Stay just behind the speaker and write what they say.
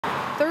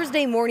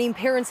Thursday morning,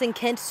 parents in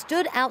Kent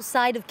stood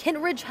outside of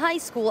Kentridge High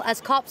School as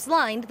cops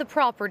lined the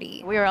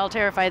property. We were all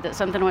terrified that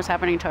something was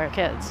happening to our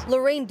kids.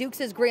 Lorraine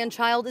Dukes'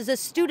 grandchild is a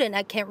student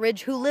at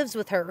Kentridge who lives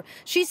with her.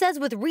 She says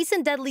with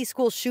recent deadly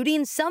school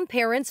shootings, some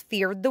parents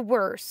feared the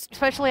worst.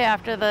 Especially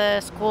after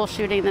the school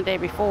shooting the day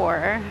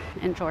before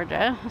in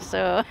Georgia.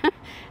 So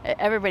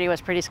everybody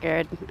was pretty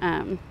scared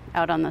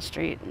out on the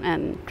street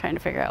and trying to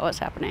figure out what's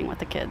happening with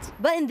the kids.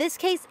 But in this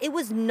case, it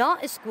was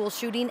not a school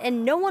shooting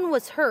and no one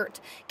was hurt.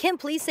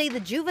 Kent police say the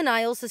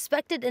juvenile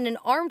suspected in an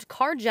armed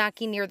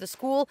carjacking near the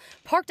school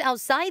parked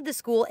outside the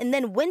school and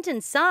then went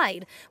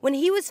inside. When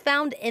he was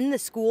found in the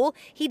school,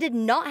 he did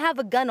not have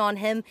a gun on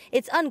him.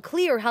 It's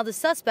unclear how the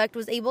suspect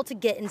was able to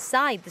get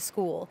inside the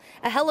school.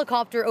 A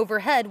helicopter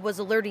overhead was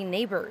alerting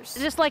neighbors.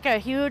 Just like a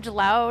huge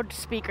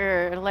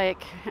loudspeaker,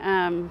 like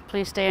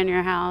please stay in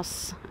your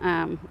house.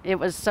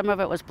 Some of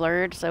it was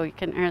blurred, so you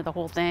couldn't hear the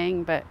whole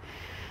thing, but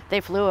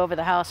they flew over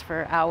the house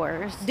for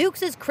hours.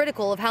 Dukes is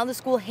critical of how the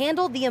school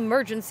handled the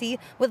emergency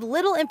with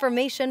little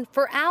information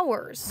for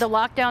hours. The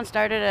lockdown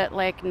started at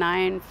like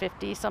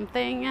 9:50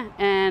 something,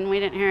 and we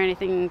didn't hear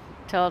anything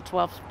till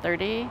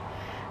 12:30.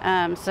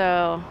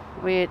 So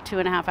we had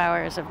 2.5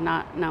 hours of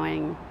not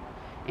knowing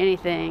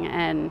anything,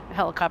 and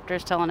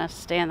helicopters telling us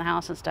to stay in the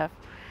house and stuff.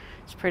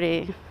 It's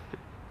pretty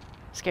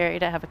scary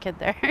to have a kid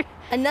there.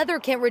 Another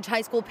Kentridge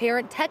High School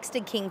parent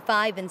texted King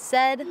 5 and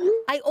said,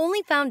 "I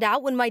only found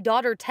out when my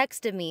daughter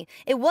texted me.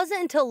 It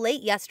wasn't until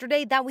late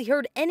yesterday that we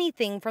heard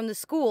anything from the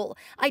school.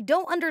 I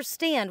don't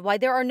understand why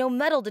there are no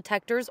metal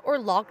detectors or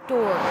locked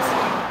doors."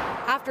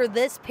 After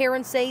this,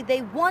 parents say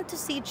they want to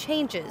see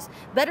changes,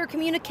 better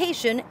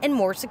communication, and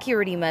more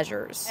security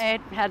measures. I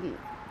hadn't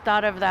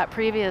thought of that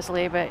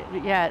previously, but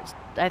yeah,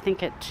 I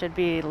think it should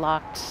be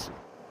locked.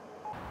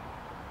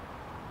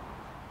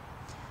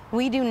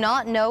 We do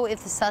not know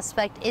if the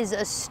suspect is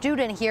a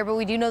student here, but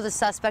we do know the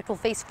suspect will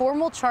face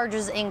formal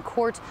charges in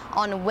court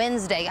on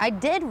Wednesday. I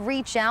did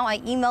reach out. I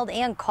emailed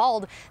and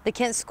called the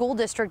Kent School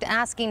District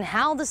asking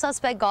how the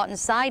suspect got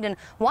inside and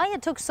why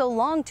it took so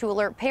long to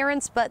alert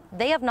parents, but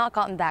they have not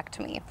gotten back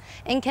to me.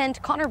 In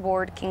Kent, Connor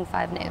Board, King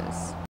 5 News.